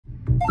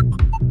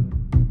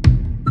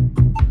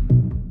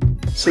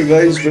So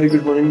guys, very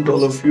good morning to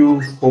all of you.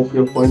 Hope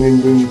you're fine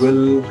and doing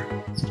well.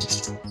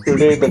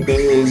 Today the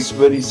day is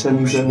very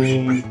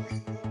sunny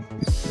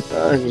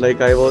and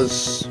like I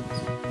was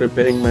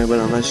preparing my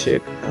banana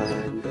shake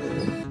and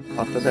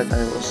after that I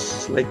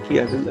was like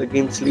I will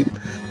again sleep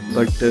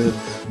but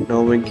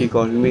now Venki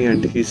called me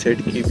and he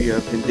said we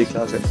have Hindi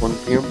class at 1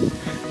 p.m.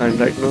 and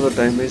right now the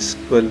time is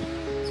 12.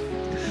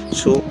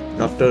 So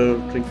after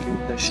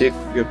drinking the shake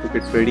we have to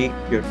get ready.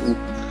 We have to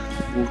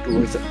move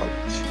towards the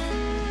college.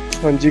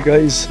 Hanji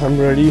guys, I'm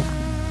ready,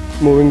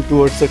 moving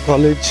towards the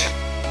college.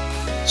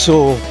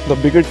 So the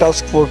bigger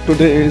task for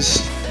today is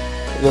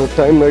the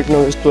time right now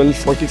is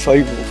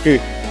 12:45, okay,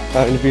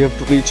 and we have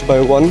to reach by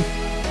 1.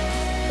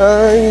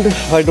 And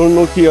I don't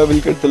know if I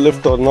will get the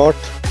lift or not.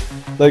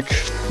 Like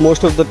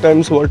most of the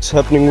times what's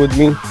happening with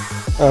me,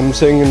 I'm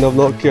saying in the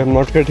vlog I'm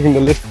not getting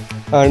the lift,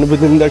 and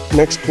within that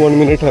next 1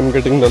 minute I'm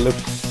getting the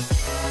lift.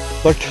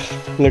 But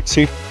let's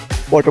see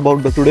what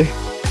about the today.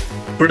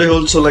 Today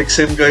also like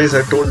same guys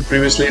I told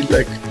previously,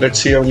 like let's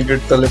see I will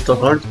get the lift or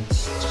not.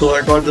 So I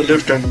got the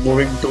lift and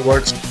moving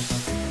towards,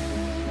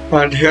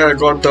 and here I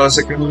got the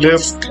second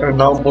lift and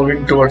now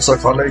moving towards the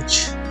college.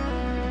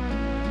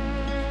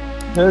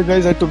 Here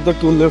guys, I took the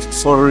 2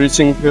 lifts for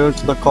reaching here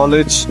to the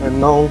college,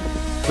 and now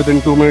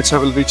within 2 minutes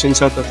I will reach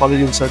inside the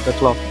college, inside the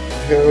club.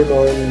 Here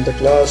in the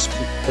class,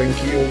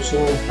 Venki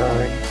also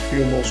and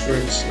few more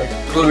students. Like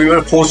we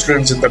were 4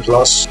 students in the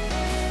class.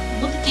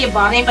 Buddha के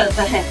बारे में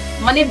पढ़ता है,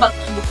 माने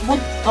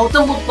बुद्ध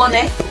गौतम बुद्ध कौन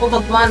है? वो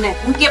भगवान है,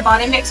 उनके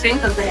बारे में एक्सप्लेन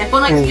करते हैं।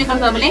 कौन एक्सप्लेन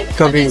करता है? बोले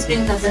कभी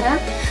एक्सप्लेन करते हैं।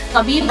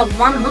 कभी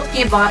भगवान बुद्ध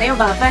के बारे में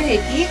बताता है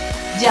कि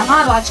जहाँ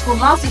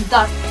राजकुमार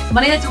सिद्धार्थ,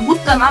 माने जो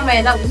बुद्ध का नाम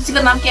है ना, उसी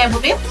का नाम क्या है?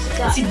 बोले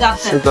सिद्धार्थ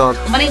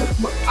है। माने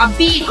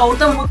अभी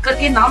गौतम बुद्ध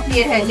करके नाम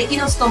लिए है,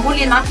 लेकिन उसका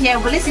मूल नाम क्या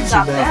है? बोले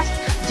सिद्धार्थ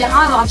है।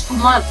 जहाँ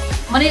राजकुमार,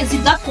 माने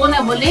सिद्धार्थ कौन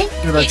है? बोले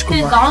एक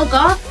गाँव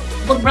का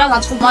बहुत बड़ा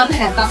राजकुमार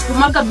है।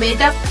 राजकुमार का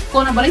बेटा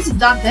कौन है? बोले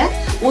सिद्धार्थ है,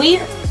 वही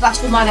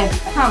राजकुमार है।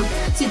 हाँ,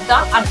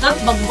 सिद्धार्थ अर्थात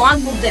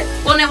भगवान बुद्ध है।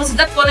 कौन है वो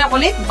सिद्धार्थ? कौन है?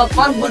 बोले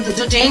भगवान बुद्ध,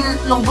 जो जैन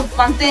लोग बुद्ध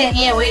मानते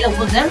हैं वही लोग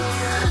बुद्ध है।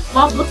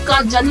 वह बुद्ध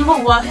का जन्म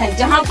हुआ है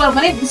जहाँ पर,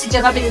 मैंने किसी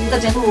जगह पे उनका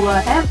जन्म हुआ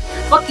है।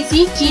 वह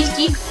किसी चीज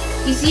की,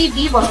 किसी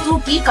भी वस्तु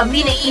की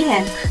कमी नहीं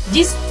है।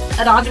 जिस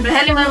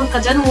राजमहल में उनका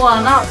जन्म हुआ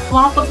ना,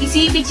 वहाँ पर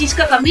किसी भी चीज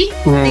का कमी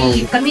नहीं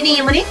है। कमी नहीं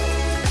है, मैंने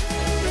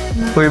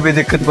कोई भी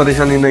दिक्कत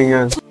परेशानी नहीं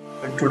है।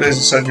 Today is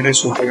Saturday,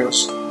 so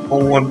there's no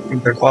one in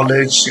the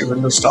college,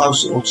 even the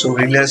staffs also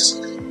very less,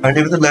 and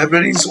even the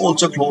library is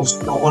also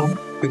closed. No one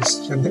is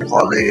in the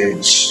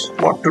college.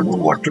 What to do,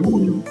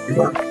 you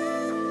know?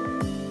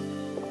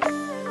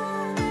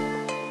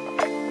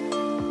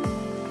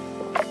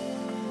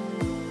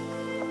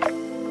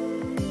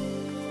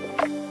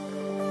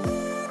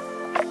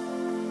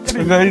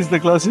 So guys, the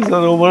classes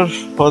are over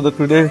for the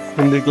today,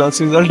 and the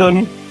classes are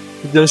done.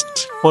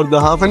 Just for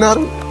the half an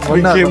hour,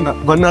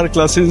 1 hour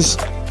classes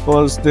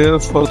was there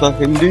for the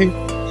Hindi,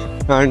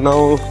 and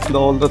now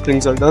all the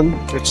things are done.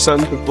 It's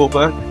time to go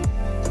back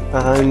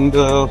and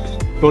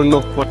don't know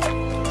what.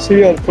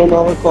 See, from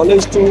our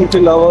college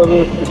till our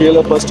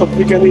real bus stop,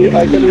 I can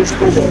use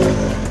go back.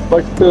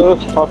 But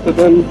after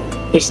then,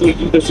 it's a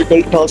little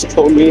difficult task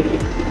for me.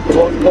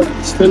 But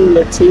still,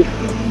 let's see.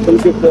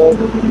 We'll get the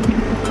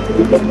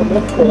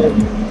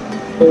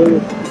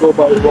go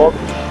by walk.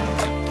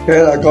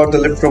 Here I got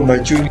the lift from my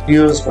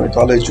juniors, my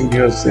college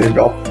juniors. They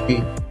dropped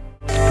me.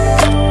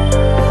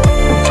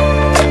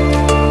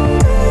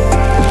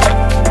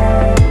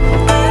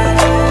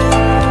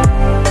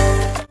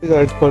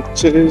 I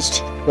purchased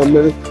the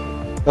milk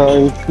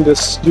and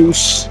this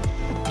juice.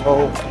 Now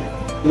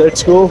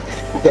let's go.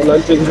 The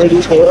lunch is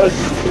ready for us.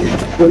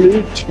 We'll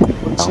eat,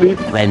 we'll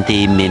sleep.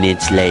 20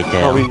 minutes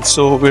later.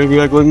 So where we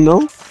are going now?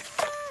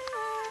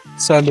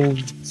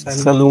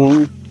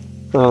 Saloon.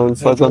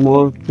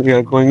 Furthermore, we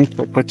are going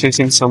for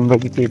purchasing some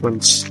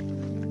vegetables.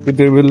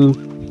 They will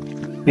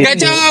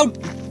get out.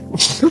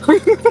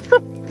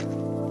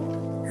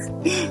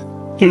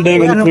 Today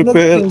we'll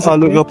prepare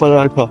aloo ka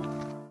paratha.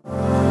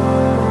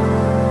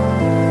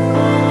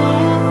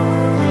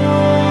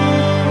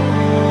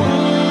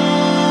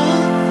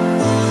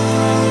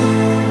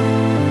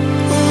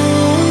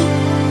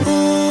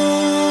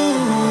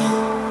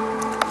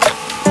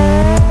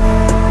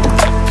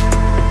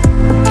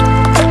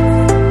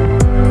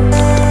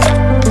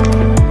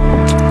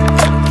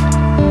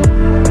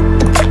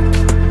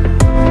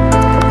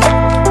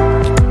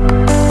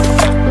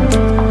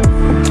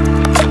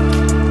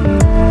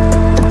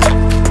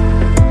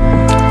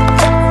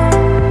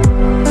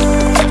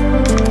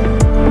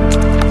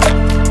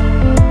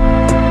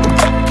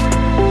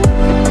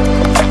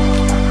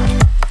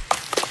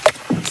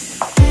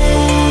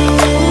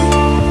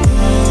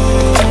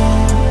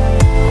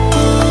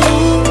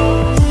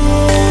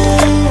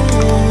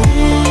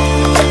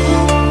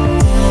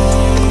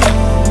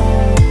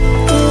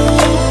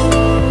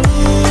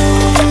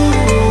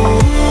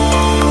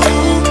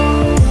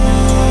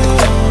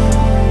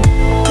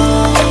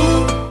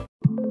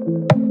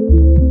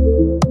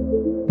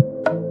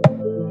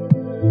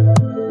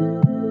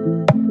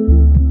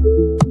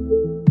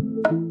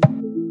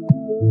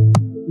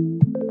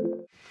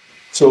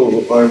 So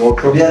I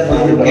woke up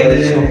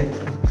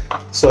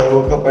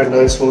and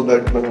I saw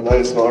that banana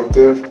is not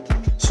there.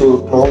 So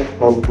now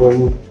I'm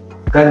going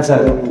to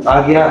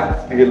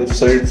the left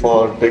side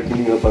for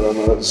taking the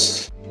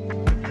bananas.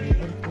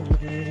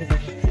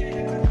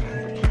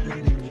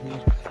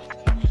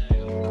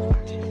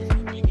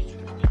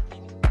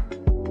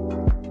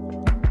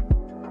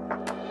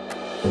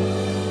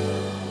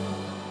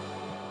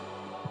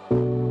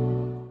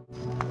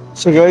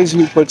 So guys,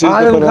 we purchased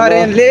the banana. खा रहे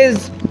हैं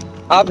लेज,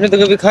 आपने तो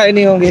कभी खाए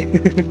नहीं होंगे।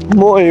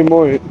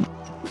 Moe.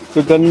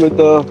 So done with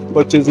the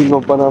purchasing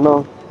of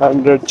banana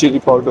and red chili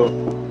powder.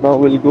 Now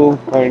we'll go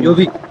and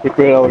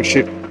prepare our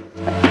shit.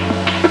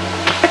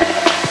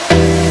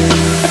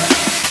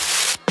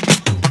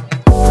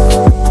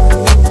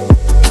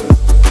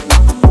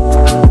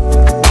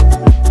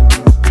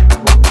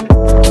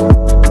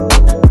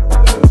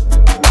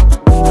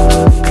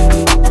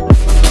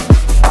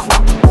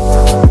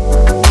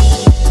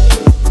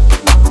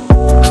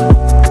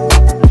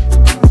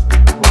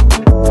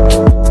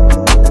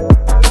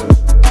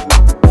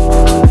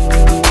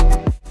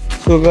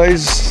 So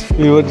guys,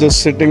 we were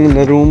just sitting in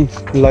a room,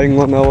 lying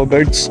on our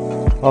beds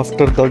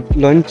after the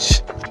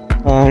lunch,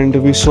 and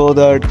we saw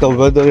that the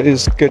weather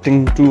is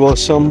getting too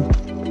awesome.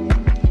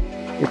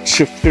 It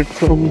shifted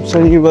from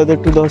sunny weather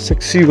to the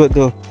sexy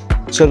weather.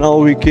 So now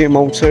we came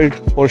outside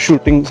for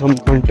shooting some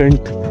content.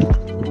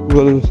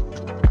 We'll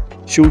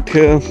shoot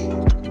here,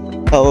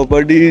 our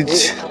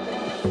buddies.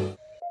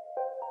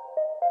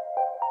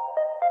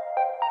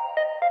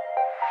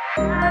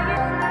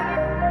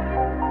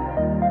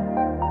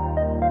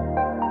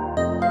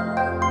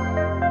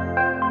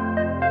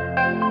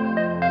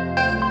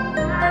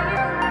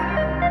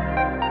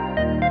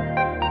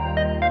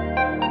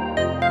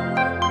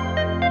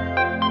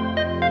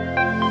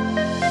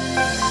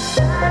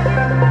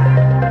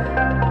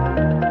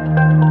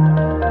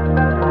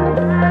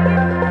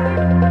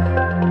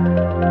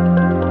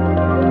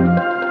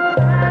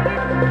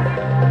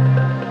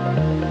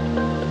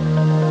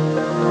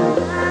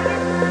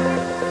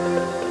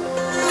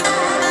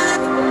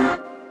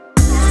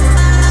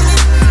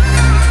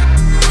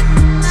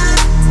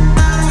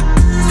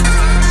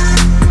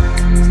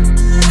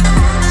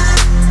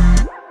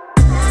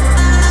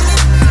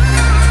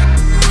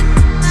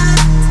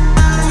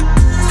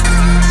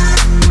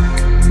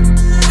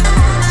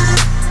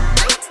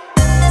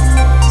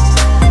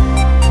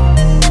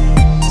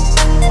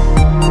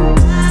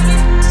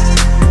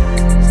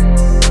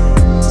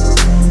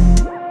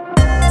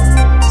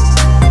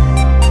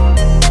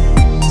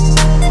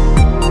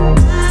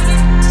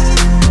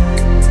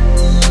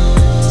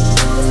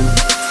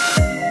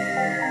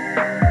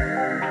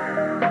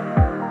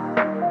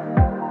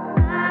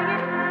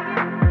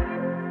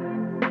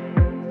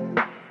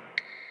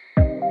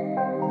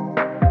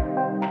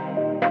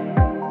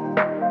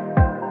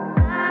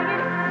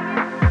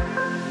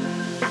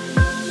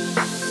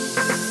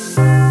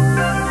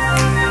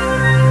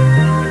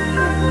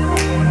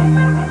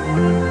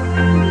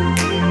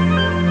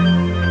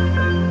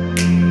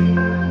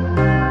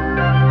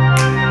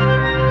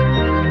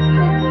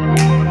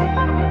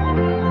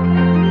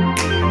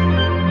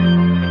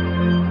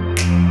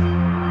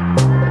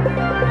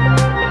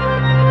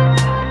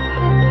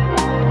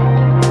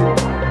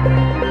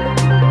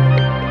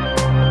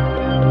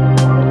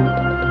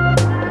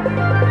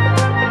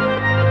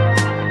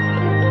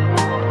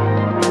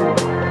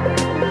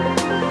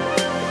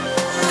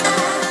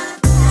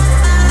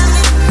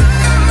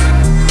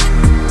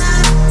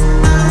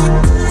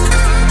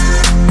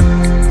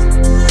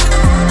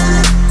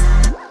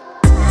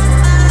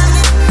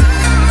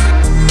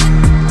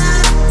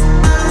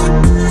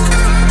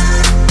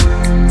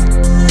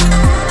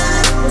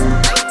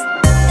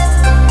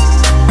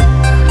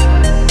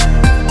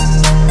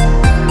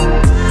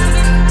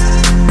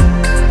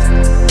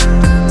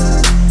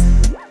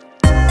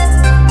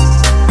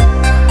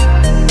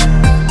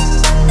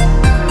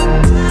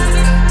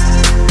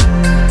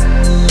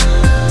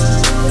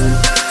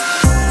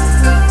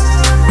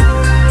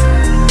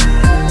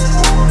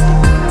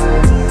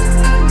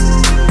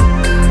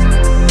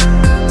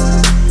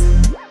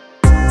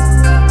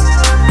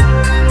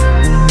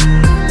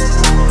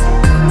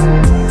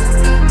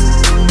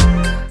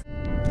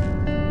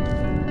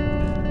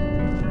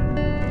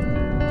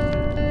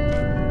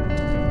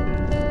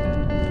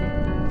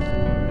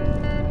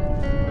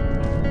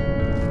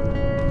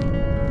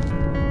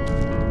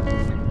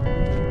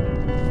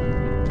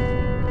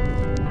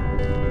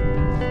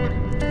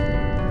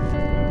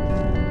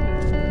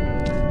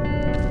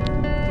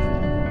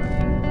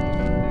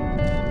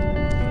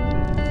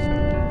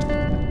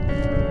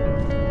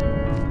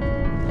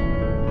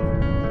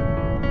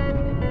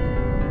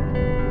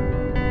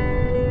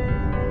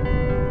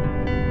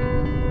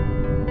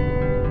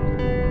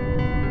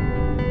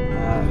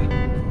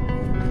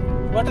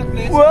 What a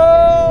place!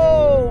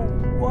 Whoa!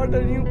 What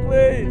a new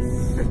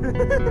place!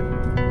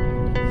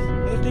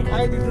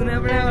 दिखाई दी तूने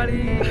अपने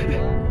वाली